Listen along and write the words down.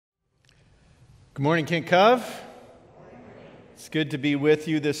Good morning, Kent Cove. It's good to be with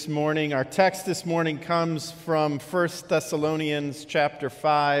you this morning. Our text this morning comes from 1 Thessalonians chapter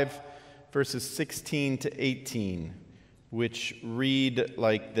 5, verses 16 to 18, which read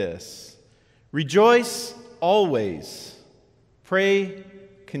like this. Rejoice always, pray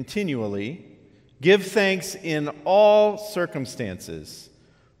continually, give thanks in all circumstances,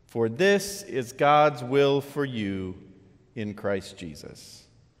 for this is God's will for you in Christ Jesus.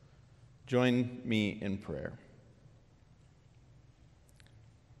 Join me in prayer.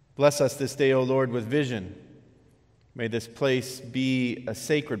 Bless us this day, O Lord, with vision. May this place be a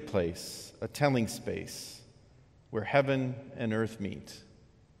sacred place, a telling space, where heaven and earth meet.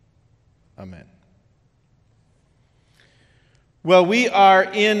 Amen. Well, we are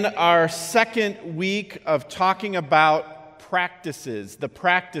in our second week of talking about practices,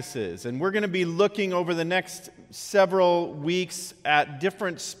 and we're going to be looking over the next several weeks at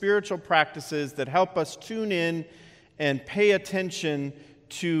different spiritual practices that help us tune in and pay attention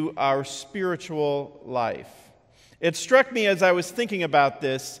to our spiritual life. It struck me as I was thinking about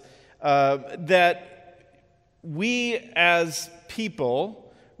this that we as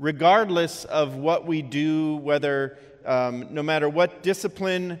people, regardless of what we do, whether no matter what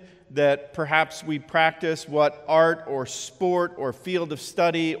discipline that perhaps we practice, what art or sport or field of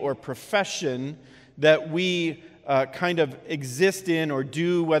study or profession that we kind of exist in or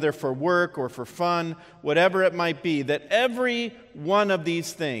do, whether for work or for fun, whatever it might be, that every one of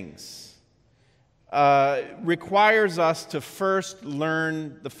these things requires us to first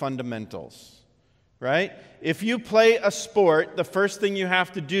learn the fundamentals, right? If you play a sport, the first thing you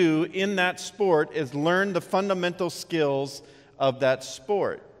have to do in that sport is learn the fundamental skills of that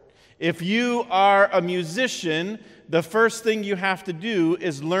sport. If you are a musician, the first thing you have to do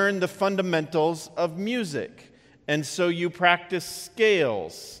is learn the fundamentals of music. And so you practice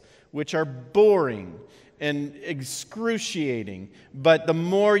scales, which are boring and excruciating. But the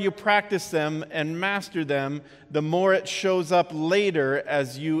more you practice them and master them, the more it shows up later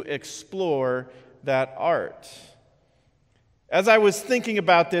as you explore that art. As I was thinking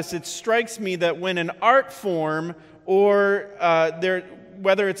about this, it strikes me that when an art form or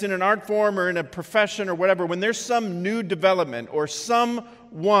whether it's in an art form or in a profession or whatever, when there's some new development or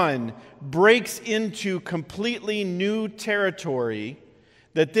someone breaks into completely new territory,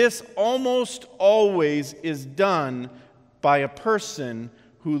 that this almost always is done by a person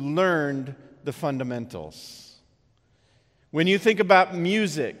who learned the fundamentals. When you think about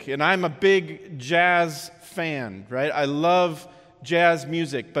music, and I'm a big jazz fan, right? I love jazz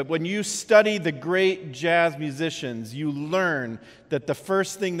music, but when you study the great jazz musicians, you learn that the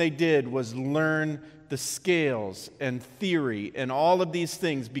first thing they did was learn the scales and theory and all of these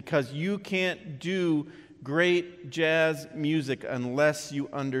things, because you can't do great jazz music unless you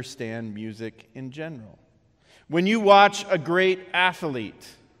understand music in general. When you watch a great athlete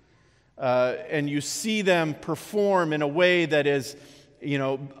and you see them perform in a way that is,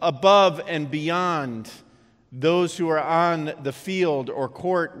 above and beyond those who are on the field or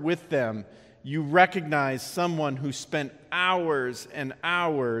court with them, you recognize someone who spent hours and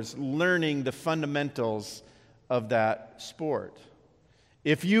hours learning the fundamentals of that sport.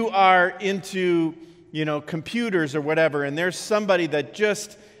 If you are into, computers or whatever, and there's somebody that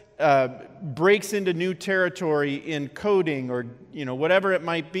just breaks into new territory in coding or, whatever it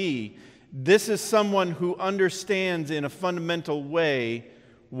might be, this is someone who understands in a fundamental way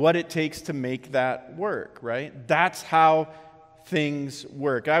what it takes to make that work, right? That's how things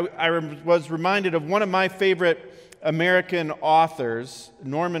work. I was reminded of one of my favorite American authors,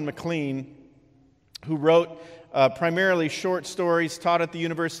 Norman Maclean, who wrote primarily short stories, taught at the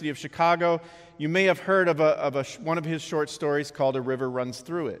University of Chicago. You may have heard of one of his short stories called A River Runs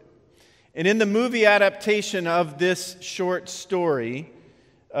Through It. And in the movie adaptation of this short story,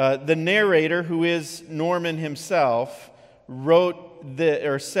 the narrator, who is Norman himself,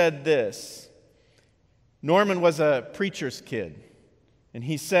 said this. Norman was a preacher's kid, and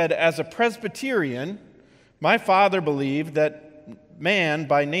he said, "As a Presbyterian, my father believed that man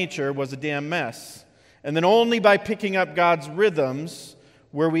by nature was a damn mess, and that only by picking up God's rhythms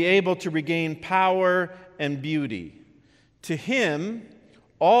were we able to regain power and beauty. To him,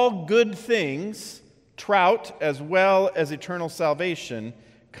 all good things, trout as well as eternal salvation,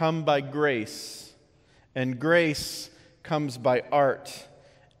 come by grace, and grace comes by art,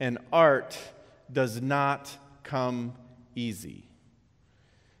 and art does not come easy."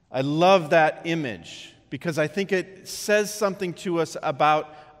 I love that image because I think it says something to us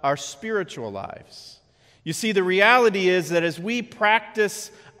about our spiritual lives. You see, the reality is that as we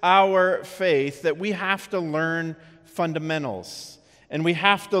practice our faith, that we have to learn fundamentals, and we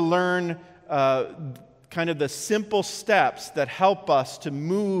have to learn kind of the simple steps that help us to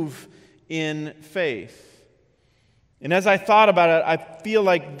move in faith. And as I thought about it, I feel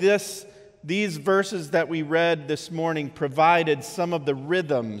like these verses that we read this morning provided some of the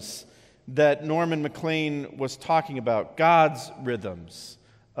rhythms that Norman McLean was talking about, God's rhythms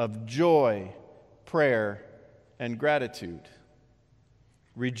of joy, prayer, and gratitude.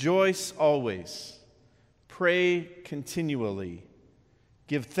 Rejoice always, pray continually,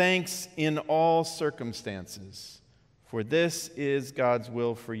 give thanks in all circumstances, for this is God's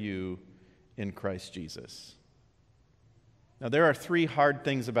will for you in Christ Jesus. Now, there are three hard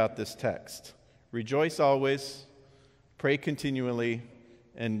things about this text. Rejoice always, pray continually,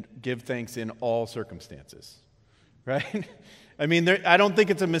 and give thanks in all circumstances. Right? I mean, I don't think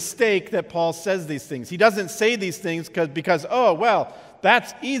it's a mistake that Paul says these things. He doesn't say these things because, oh, well,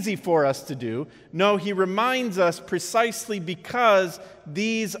 that's easy for us to do. No, he reminds us precisely because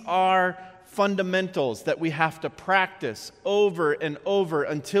these are fundamentals that we have to practice over and over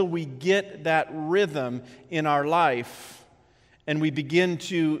until we get that rhythm in our life and we begin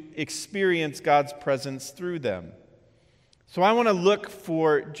to experience God's presence through them. So I want to look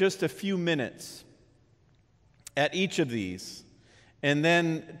for just a few minutes at each of these and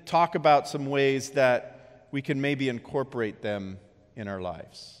then talk about some ways that we can maybe incorporate them in our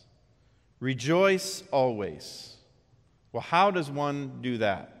lives. Rejoice always. Well, how does one do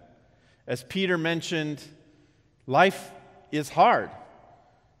that? As Peter mentioned, life is hard,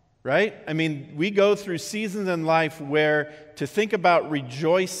 right? I mean, we go through seasons in life where to think about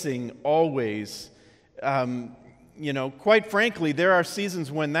rejoicing always, quite frankly, there are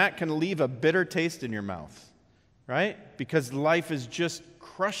seasons when that can leave a bitter taste in your mouth, right? Because life is just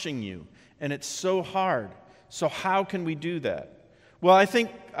crushing you, and it's so hard. So how can we do that? Well, I think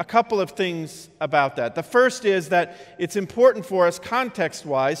a couple of things about that. The first is that it's important for us,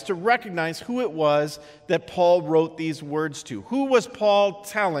 context-wise, to recognize who it was that Paul wrote these words to. Who was Paul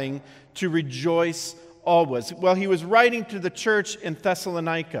telling to rejoice always? Well, he was writing to the church in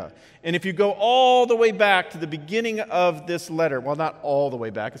Thessalonica. And if you go all the way back to the beginning of this letter, well, not all the way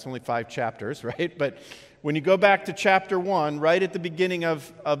back, it's only 5 chapters, right? But when you go back to chapter 1, right at the beginning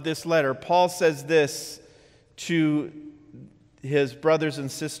of this letter, Paul says this to his brothers and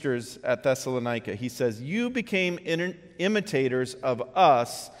sisters at Thessalonica. He says, "You became imitators of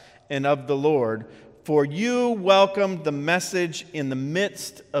us and of the Lord, for you welcomed the message in the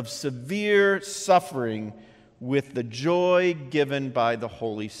midst of severe suffering with the joy given by the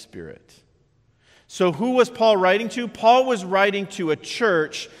Holy Spirit." So who was Paul writing to? Paul was writing to a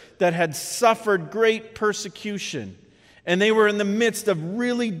church that had suffered great persecution. And they were in the midst of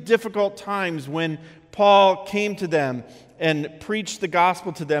really difficult times when Paul came to them and preached the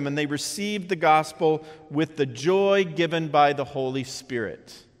gospel to them, and they received the gospel with the joy given by the Holy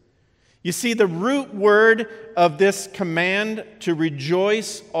Spirit. You see, the root word of this command to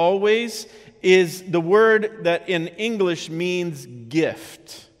rejoice always is the word that in English means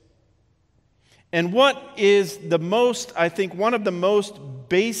gift. And what is one of the most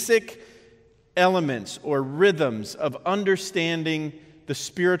basic elements or rhythms of understanding the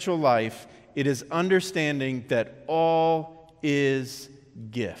spiritual life, it is understanding that all is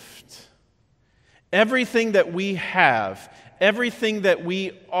gift. Everything that we have, everything that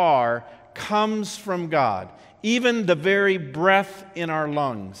we are, comes from God. Even the very breath in our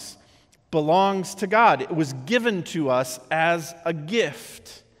lungs belongs to God. It was given to us as a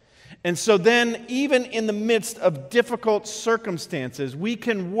gift. And so then, even in the midst of difficult circumstances, we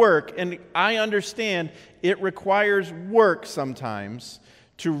can work, and I understand it requires work sometimes,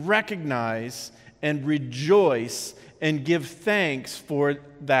 to recognize and rejoice and give thanks for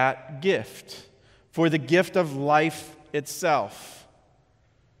that gift, for the gift of life itself.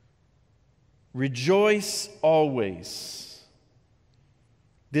 Rejoice always.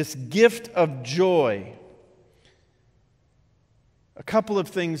 This gift of joy. A couple of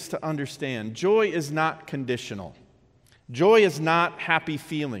things to understand. Joy is not conditional. Joy is not happy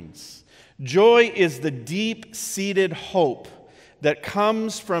feelings. Joy is the deep-seated hope that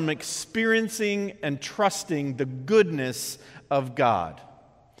comes from experiencing and trusting the goodness of God.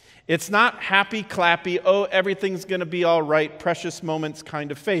 It's not happy, clappy, oh, everything's going to be all right, precious moments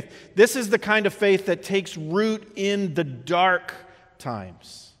kind of faith. This is the kind of faith that takes root in the dark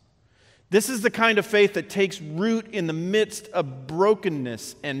times. This is the kind of faith that takes root in the midst of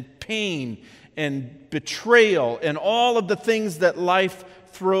brokenness and pain and betrayal and all of the things that life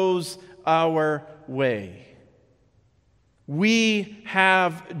throws our way. We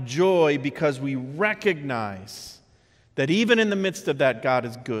have joy because we recognize that even in the midst of that, God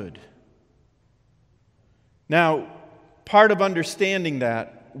is good. Now, part of understanding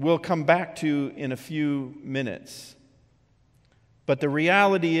that we'll come back to in a few minutes. But the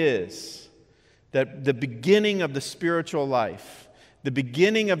reality is that the beginning of the spiritual life, the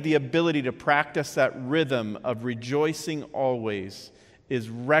beginning of the ability to practice that rhythm of rejoicing always, is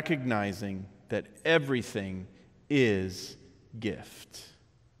recognizing that everything is gift.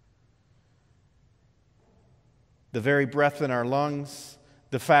 The very breath in our lungs,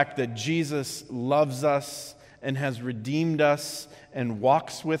 the fact that Jesus loves us and has redeemed us and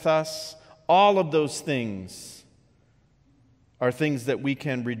walks with us, all of those things are things that we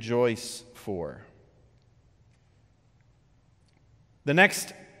can rejoice for. The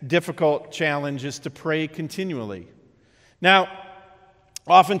next difficult challenge is to pray continually. Now,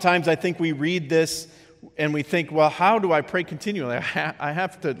 oftentimes I think we read this and we think, well, how do I pray continually? I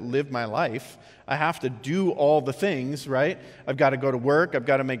have to live my life. I have to do all the things, right? I've got to go to work. I've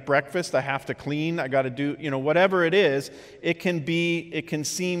got to make breakfast. I have to clean. I got to do, whatever it is. It can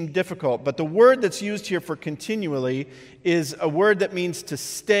seem difficult. But the word that's used here for continually is a word that means to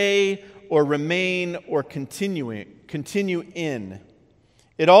stay or remain or continue in.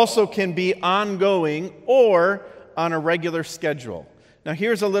 It also can be ongoing or on a regular schedule. Now,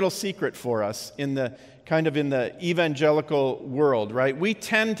 here's a little secret for us in the evangelical world, right? We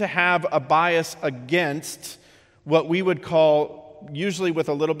tend to have a bias against what we would call, usually with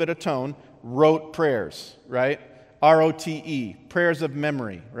a little bit of tone, rote prayers, right? R-O-T-E, prayers of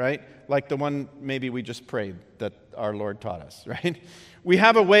memory, right? Like the one maybe we just prayed that our Lord taught us, right? We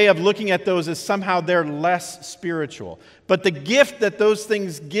have a way of looking at those as somehow they're less spiritual. But the gift that those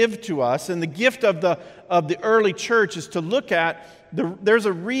things give to us, and the gift of the early church, is to look at there's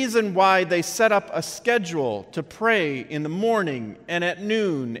a reason why they set up a schedule to pray in the morning and at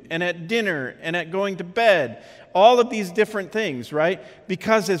noon and at dinner and at going to bed. All of these different things, right?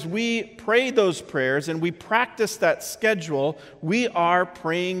 Because as we pray those prayers and we practice that schedule, we are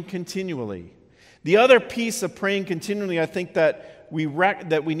praying continually. The other piece of praying continually, I think that we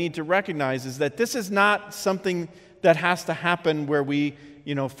need to recognize is that this is not something that has to happen where we,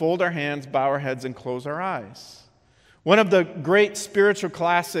 fold our hands, bow our heads, and close our eyes. One of the great spiritual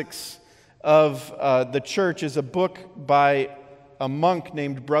classics of the church is a book by a monk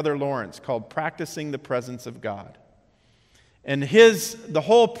named Brother Lawrence called Practicing the Presence of God. And the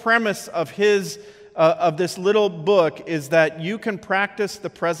whole premise of this little book is that you can practice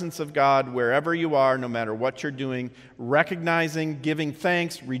the presence of God wherever you are, no matter what you're doing, recognizing, giving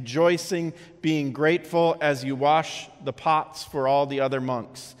thanks, rejoicing, being grateful as you wash the pots for all the other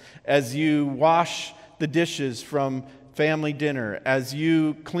monks, as you wash the dishes from family dinner, as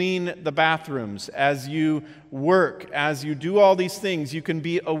you clean the bathrooms, as you work, as you do all these things, you can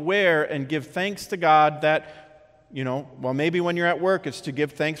be aware and give thanks to God that, maybe when you're at work, it's to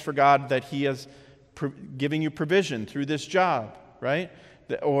give thanks for God that He has giving you provision through this job, right?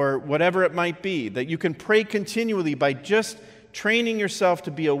 Or whatever it might be, that you can pray continually by just training yourself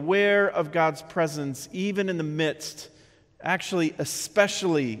to be aware of God's presence, even in the midst, actually,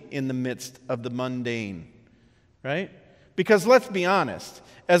 especially in the midst of the mundane, right? Because let's be honest,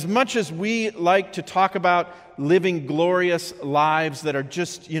 as much as we like to talk about living glorious lives that are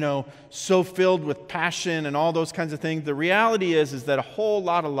just, so filled with passion and all those kinds of things, the reality is that a whole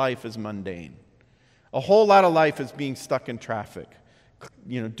lot of life is mundane. A whole lot of life is being stuck in traffic,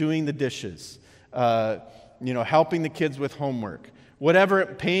 doing the dishes, helping the kids with homework,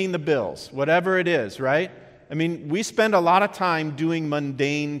 paying the bills, whatever it is, right? I mean, we spend a lot of time doing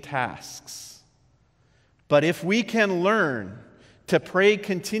mundane tasks. But if we can learn to pray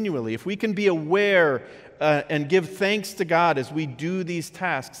continually, if we can be aware and give thanks to God as we do these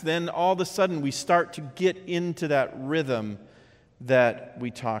tasks, then all of a sudden we start to get into that rhythm that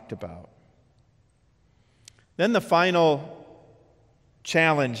we talked about. Then the final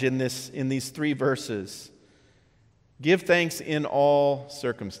challenge in these 3 verses, give thanks in all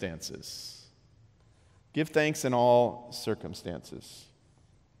circumstances. Give thanks in all circumstances.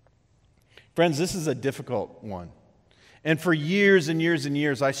 Friends, this is a difficult one. And for years and years and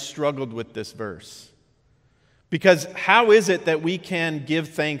years, I struggled with this verse. Because how is it that we can give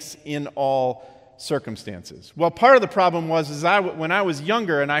thanks in all circumstances? Well, part of the problem was when I was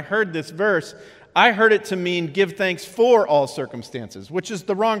younger and I heard this verse, I heard it to mean give thanks for all circumstances, which is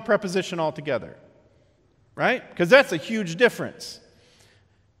the wrong preposition altogether, right? Because that's a huge difference.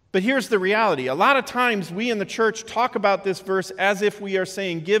 But here's the reality. A lot of times we in the church talk about this verse as if we are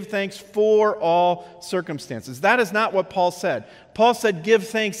saying give thanks for all circumstances. That is not what Paul said. Paul said give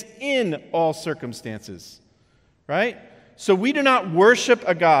thanks in all circumstances, right? So we do not worship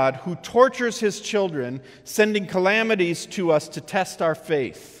a God who tortures His children, sending calamities to us to test our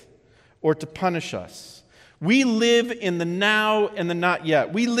faith or to punish us. We live in the now and the not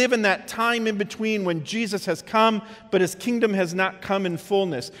yet. We live in that time in between when Jesus has come, but his kingdom has not come in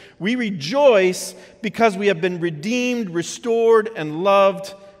fullness. We rejoice because we have been redeemed, restored, and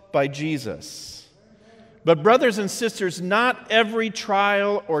loved by Jesus. But brothers and sisters, not every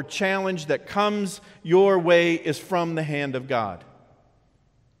trial or challenge that comes your way is from the hand of God.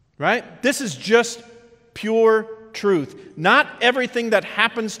 Right? This is just pure truth. Not everything that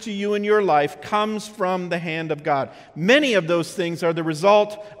happens to you in your life comes from the hand of God. Many of those things are the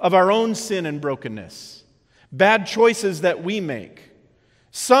result of our own sin and brokenness, bad choices that we make.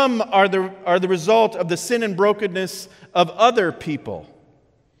 Some are the result of the sin and brokenness of other people.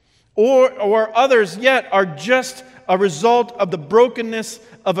 Or others yet are just a result of the brokenness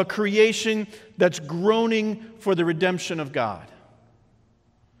of a creation that's groaning for the redemption of God.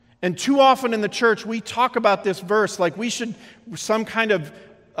 And too often in the church, we talk about this verse like we should, some kind of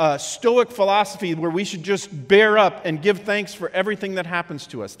stoic philosophy where we should just bear up and give thanks for everything that happens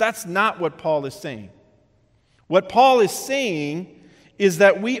to us. That's not what Paul is saying. What Paul is saying is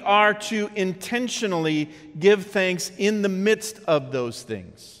that we are to intentionally give thanks in the midst of those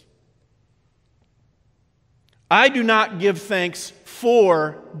things. I do not give thanks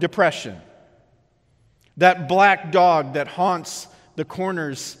for depression, that black dog that haunts the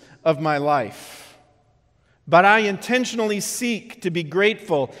corners of my life. But I intentionally seek to be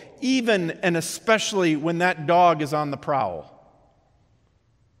grateful, even and especially when that dog is on the prowl.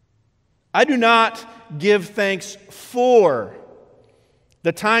 I do not give thanks for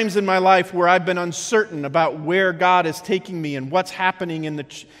the times in my life where I've been uncertain about where God is taking me and what's happening in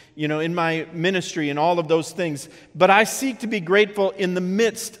in my ministry and all of those things. But I seek to be grateful in the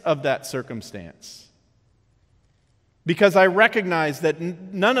midst of that circumstance. Because I recognize that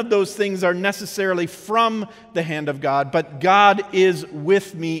none of those things are necessarily from the hand of God, but God is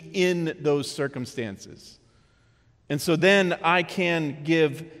with me in those circumstances. And so then I can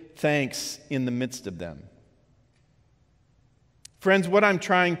give thanks in the midst of them. Friends, what I'm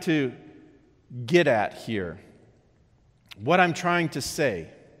trying to get at here, what I'm trying to say,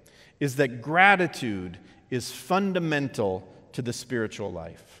 is that gratitude is fundamental to the spiritual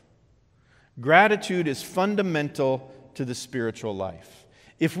life. Gratitude is fundamental to the spiritual life.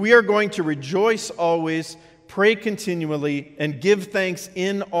 If we are going to rejoice always, pray continually, and give thanks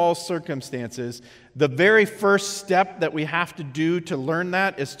in all circumstances, the very first step that we have to do to learn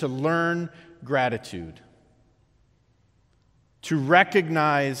that is to learn gratitude. To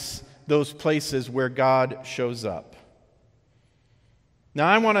recognize those places where God shows up. Now,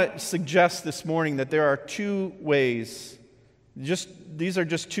 I want to suggest this morning that there are two ways. These are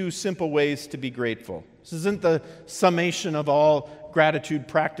just two simple ways to be grateful. This isn't the summation of all gratitude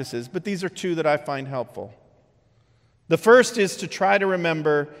practices, but these are two that I find helpful. The first is to try to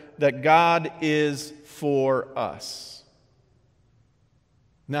remember that God is for us.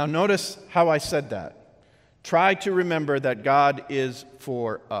 Now, notice how I said that. Try to remember that God is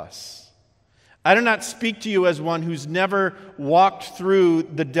for us. I do not speak to you as one who's never walked through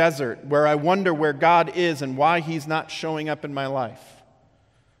the desert where I wonder where God is and why He's not showing up in my life.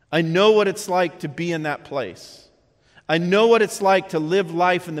 I know what it's like to be in that place. I know what it's like to live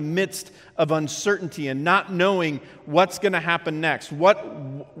life in the midst of uncertainty and not knowing what's going to happen next.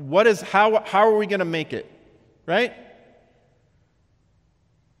 How are we going to make it? Right?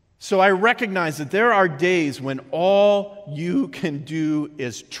 So I recognize that there are days when all you can do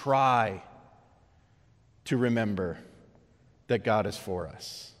is try to remember that God is for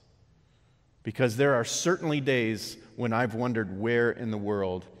us. Because there are certainly days when I've wondered where in the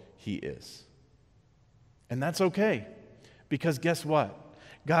world He is. And that's okay. Because guess what?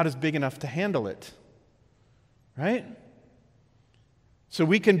 God is big enough to handle it. Right? So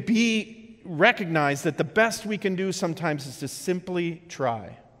we can recognize that the best we can do sometimes is to simply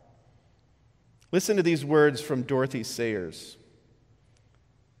try. Listen to these words from Dorothy Sayers.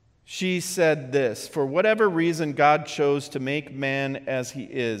 She said this: for whatever reason God chose to make man as he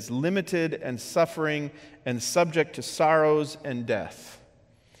is, limited and suffering and subject to sorrows and death,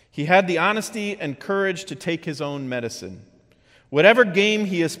 He had the honesty and courage to take His own medicine. Whatever game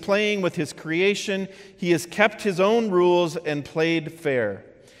He is playing with His creation, He has kept His own rules and played fair.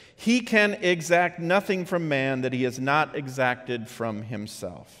 He can exact nothing from man that He has not exacted from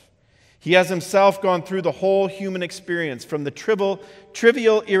Himself. He has Himself gone through the whole human experience, from the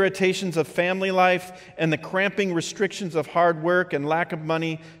trivial irritations of family life and the cramping restrictions of hard work and lack of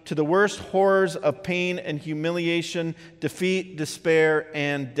money, to the worst horrors of pain and humiliation, defeat, despair,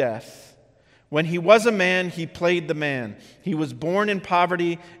 and death. When He was a man, He played the man. He was born in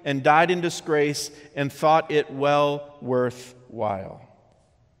poverty and died in disgrace and thought it well worthwhile.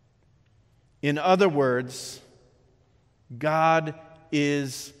 In other words, God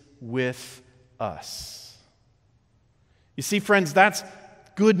is with us. You see, friends, that's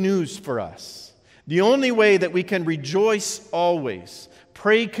good news for us. The only way that we can rejoice always,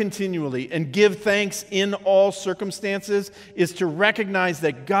 pray continually, and give thanks in all circumstances is to recognize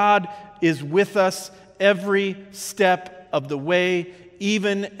that God is with us every step of the way,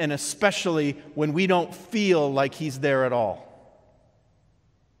 even and especially when we don't feel like He's there at all.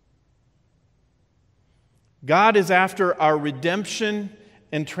 God is after our redemption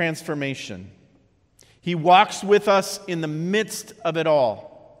and transformation. He walks with us in the midst of it all.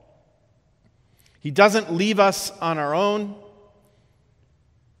 He doesn't leave us on our own,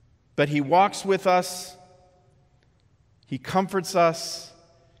 but He walks with us. He comforts us.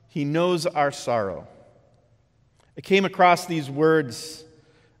 He knows our sorrow. I came across these words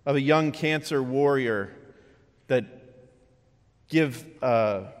of a young cancer warrior that give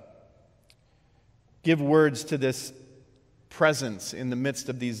words to this presence in the midst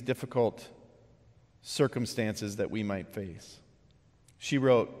of these difficult circumstances that we might face. She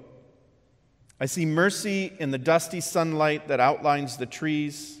wrote, "I see mercy in the dusty sunlight that outlines the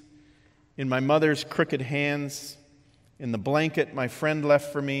trees, in my mother's crooked hands, in the blanket my friend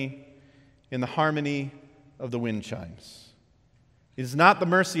left for me, in the harmony of the wind chimes. It is not the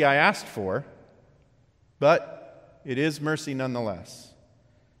mercy I asked for, but it is mercy nonetheless.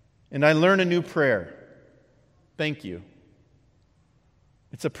 And I learn a new prayer. Thank you.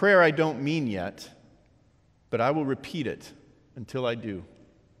 It's a prayer I don't mean yet, but I will repeat it until I do.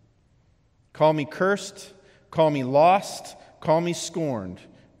 Call me cursed, call me lost, call me scorned,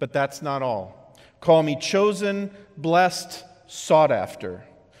 but that's not all. Call me chosen, blessed, sought after.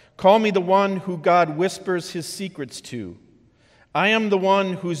 Call me the one who God whispers His secrets to. I am the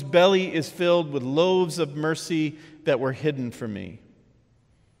one whose belly is filled with loaves of mercy that were hidden for me.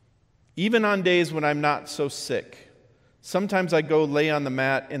 Even on days when I'm not so sick, sometimes I go lay on the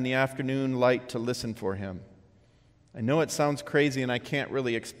mat in the afternoon light to listen for Him. I know it sounds crazy and I can't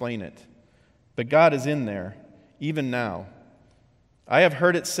really explain it, but God is in there, even now. I have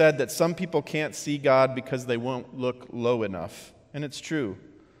heard it said that some people can't see God because they won't look low enough, and it's true.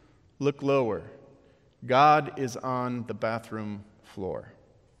 Look lower. God is on the bathroom floor.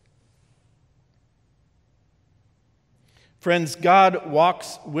 Friends, God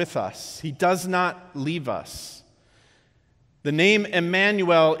walks with us. He does not leave us. The name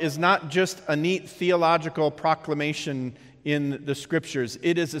Emmanuel is not just a neat theological proclamation in the Scriptures.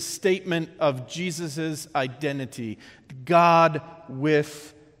 It is a statement of Jesus' identity. God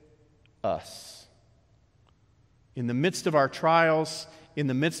with us. In the midst of our trials, in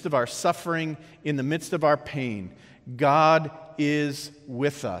the midst of our suffering, in the midst of our pain, God is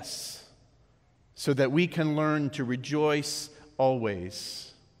with us, so that we can learn to rejoice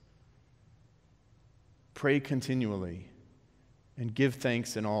always, pray continually, and give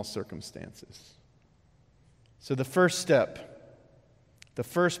thanks in all circumstances. So the first step, the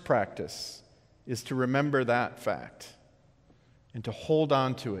first practice, is to remember that fact and to hold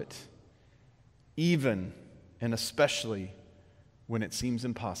on to it, even and especially when it seems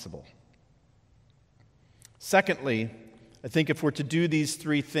impossible. Secondly, I think if we're to do these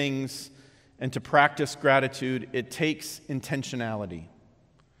three things and to practice gratitude, it takes intentionality.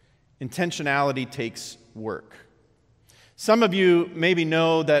 Intentionality takes work. Some of you maybe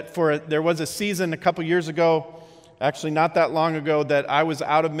know that there was a season a couple years ago, actually not that long ago, that I was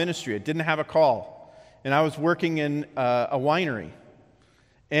out of ministry. I didn't have a call, and I was working in a winery,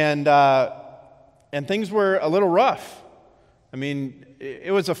 and things were a little rough. I mean,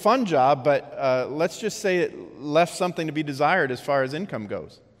 it was a fun job, but let's just say it left something to be desired as far as income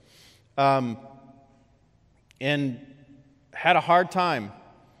goes. And had a hard time,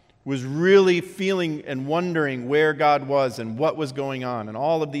 was really feeling and wondering where God was and what was going on and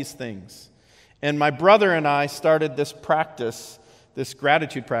all of these things. And my brother and I started this practice, this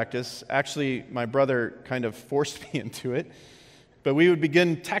gratitude practice. Actually, my brother kind of forced me into it. But we would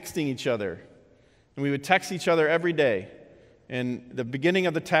begin texting each other. And we would text each other every day. And the beginning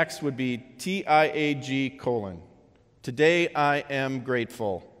of the text would be TIAG: today I am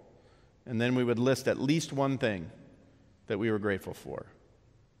grateful. And then we would list at least one thing that we were grateful for.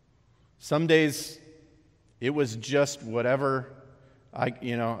 Some days it was just whatever I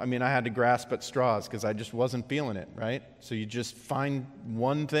had to grasp at straws because I just wasn't feeling it, right? So you just find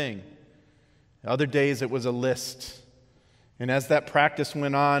one thing. Other days it was a list. And as that practice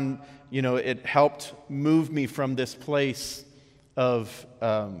went on, it helped move me from this place of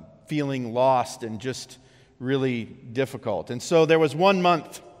feeling lost and just really difficult. And so there was one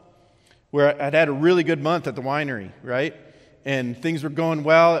month where I'd had a really good month at the winery, right? and things were going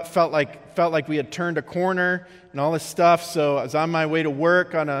well. It felt like we had turned a corner and all this stuff. So I was on my way to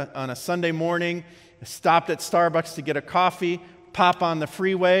work on a Sunday morning. I stopped at Starbucks to get a coffee, pop on the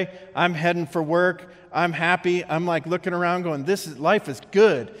freeway. I'm heading for work. I'm happy. I'm like looking around going, life is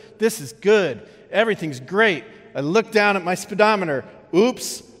good. This is good. Everything's great. I look down at my speedometer.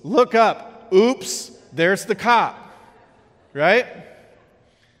 Oops. Look up. Oops. There's the cop. Right?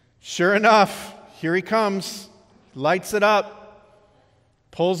 Sure enough, here he comes. Lights it up.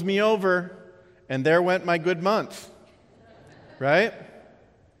 Pulls me over. And there went my good month. Right?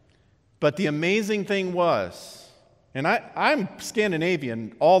 But the amazing thing was, and I'm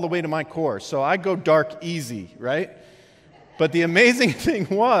Scandinavian all the way to my core, so I go dark easy, right? But the amazing thing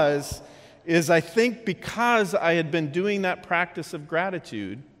is I think because I had been doing that practice of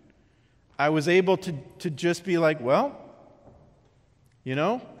gratitude, I was able to just be like, well, you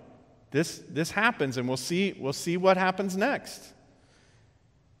know, this happens, and we'll see what happens next.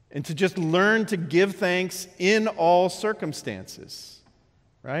 And to just learn to give thanks in all circumstances,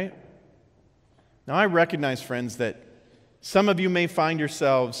 right? Now, I recognize, friends, that some of you may find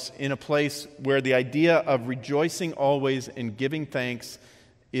yourselves in a place where the idea of rejoicing always and giving thanks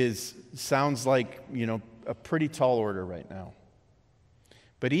sounds like, a pretty tall order right now.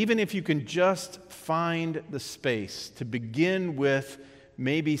 But even if you can just find the space to begin with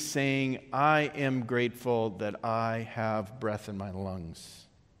maybe saying, I am grateful that I have breath in my lungs.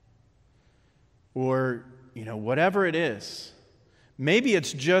 Or, whatever it is. Maybe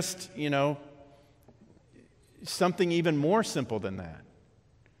it's just, something even more simple than that.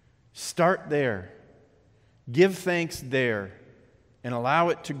 Start there. Give thanks there and allow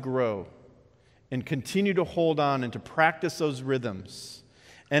it to grow and continue to hold on and to practice those rhythms.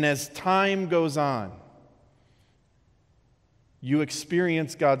 And as time goes on, you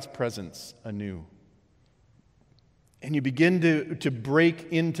experience God's presence anew. And you begin to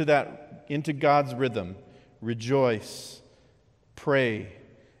break into God's rhythm. Rejoice, pray,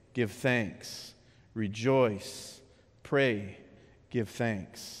 give thanks. Rejoice, pray, give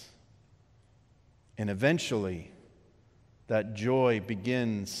thanks. And eventually, that joy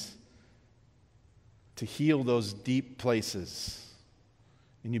begins to heal those deep places.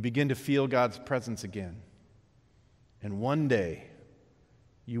 And you begin to feel God's presence again. And one day,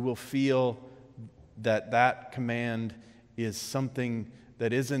 you will feel that command is something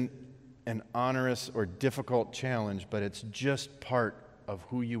that isn't an onerous or difficult challenge, but it's just part of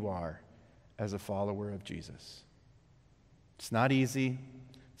who you are as a follower of Jesus. It's not easy.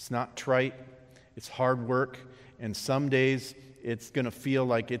 It's not trite. It's hard work. And some days it's going to feel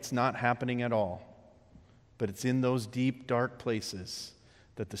like it's not happening at all. But it's in those deep, dark places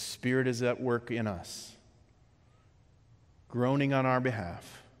that the Spirit is at work in us, groaning on our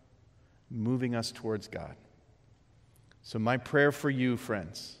behalf, moving us towards God. So my prayer for you,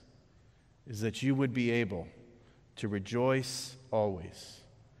 friends, is that you would be able to rejoice always,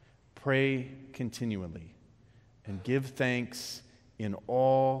 pray continually, and give thanks in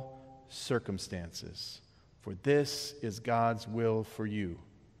all circumstances, for this is God's will for you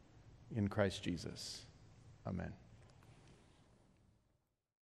in Christ Jesus. Amen.